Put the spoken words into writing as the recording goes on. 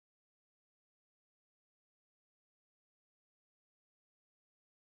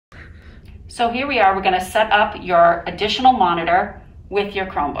So here we are, we're going to set up your additional monitor with your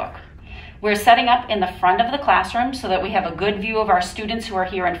Chromebook. We're setting up in the front of the classroom so that we have a good view of our students who are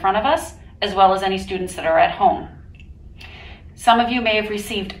here in front of us, as well as any students that are at home. Some of you may have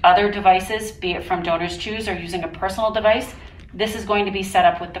received other devices, be it from Donors Choose or using a personal device. This is going to be set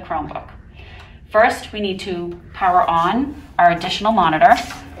up with the Chromebook. First, we need to power on our additional monitor.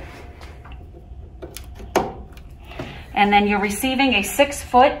 And then you're receiving a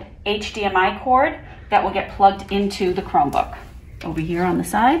 6-foot HDMI cord that will get plugged into the Chromebook. Over here on the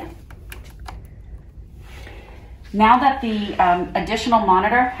side. Now that the additional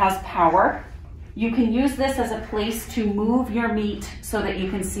monitor has power, you can use this as a place to move your meet so that you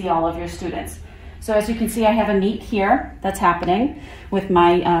can see all of your students. So as you can see, I have a meet here that's happening with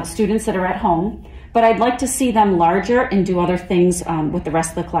my students that are at home, but I'd like to see them larger and do other things with the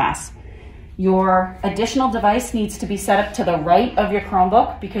rest of the class. Your additional device needs to be set up to the right of your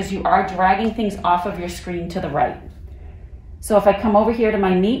Chromebook because you are dragging things off of your screen to the right. So if I come over here to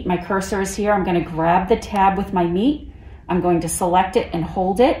my meet, my cursor is here, I'm going to grab the tab with my meet, I'm going to select it and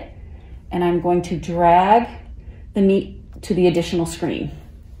hold it, and I'm going to drag the meet to the additional screen.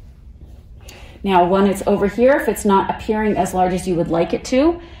 Now when it's over here, if it's not appearing as large as you would like it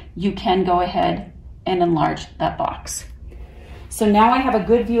to, you can go ahead and enlarge that box. So now I have a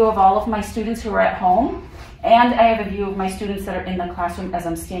good view of all of my students who are at home, and I have a view of my students that are in the classroom as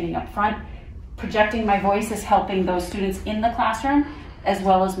I'm standing up front. Projecting my voice is helping those students in the classroom as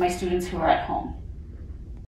well as my students who are at home.